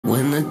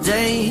the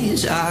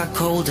days are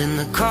cold and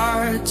the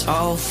cards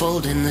all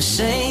fold, and the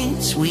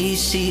saints we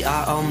see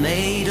are all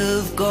made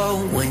of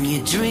gold. When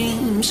your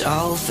dreams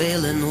all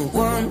fail and the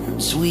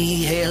ones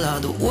we hail are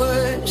the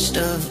worst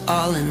of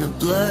all, and the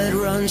blood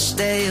runs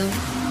stale.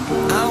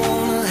 I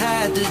wanna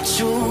hide the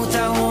truth,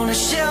 I wanna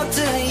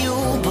shelter you,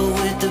 but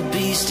with the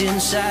beast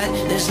inside,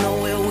 there's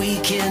nowhere we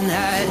can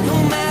hide. No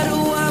matter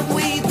what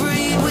we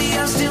breed, we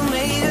are still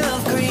made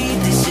of greed.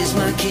 This is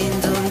my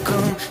kingdom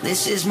come,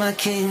 this is my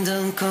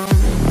kingdom come.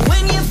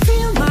 When you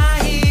feel my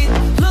heat,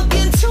 look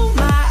into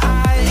my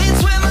eyes.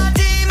 It's where my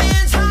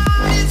demons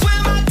hide, it's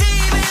where my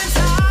demons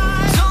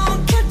hide.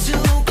 Don't get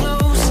too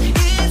close,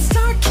 it's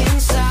dark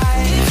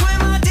inside. It's where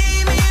my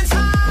demons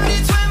hide,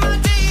 it's where my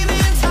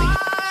demons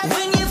hide.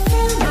 When you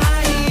feel my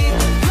heat,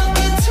 look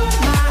into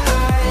my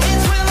eyes.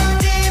 It's where my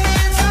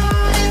demons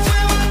hide, it's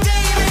where my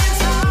demons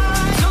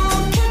hide.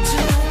 Don't get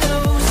too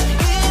close,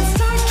 it's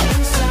dark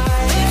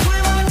inside. It's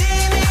where my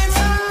demons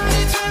hide,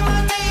 it's where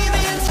my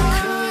demons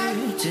hide.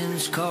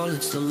 Curtains call,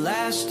 it's the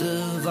last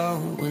of all.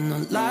 When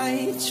the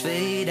lights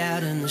fade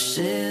out and the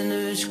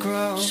sinners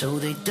crawl, so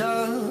they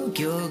dug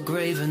your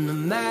grave and the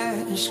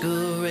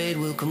masquerade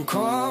will come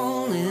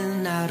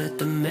crawling out at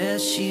the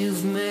mess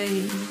you've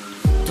made.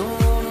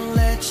 Don't